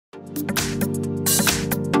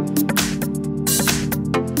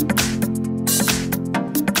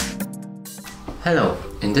Hello,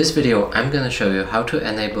 in this video I'm gonna show you how to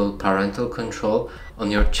enable parental control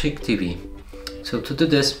on your CHiQ TV. So to do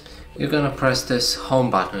this, you're gonna press this home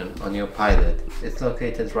button on your Pilot. It's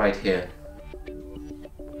located right here.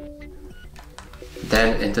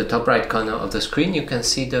 Then in the top right corner of the screen you can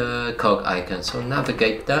see the cog icon, so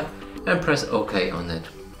navigate there and press OK on it.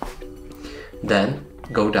 Then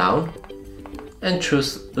go down and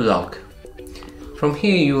choose Lock. From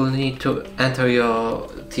here you will need to enter your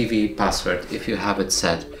TV password if you have it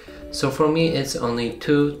set. So for me it's only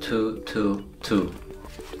 2222.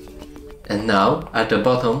 And now at the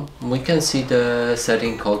bottom we can see the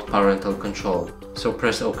setting called parental control. So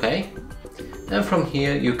press OK, and from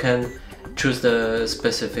here you can choose the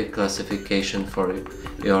specific classification for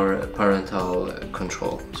your parental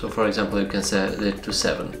control. So for example you can set it to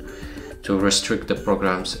 7 to restrict the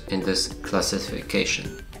programs in this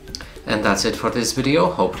classification. And that's it for this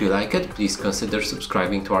video. Hope you like it. Please consider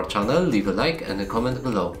subscribing to our channel, leave a like and a comment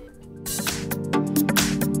below.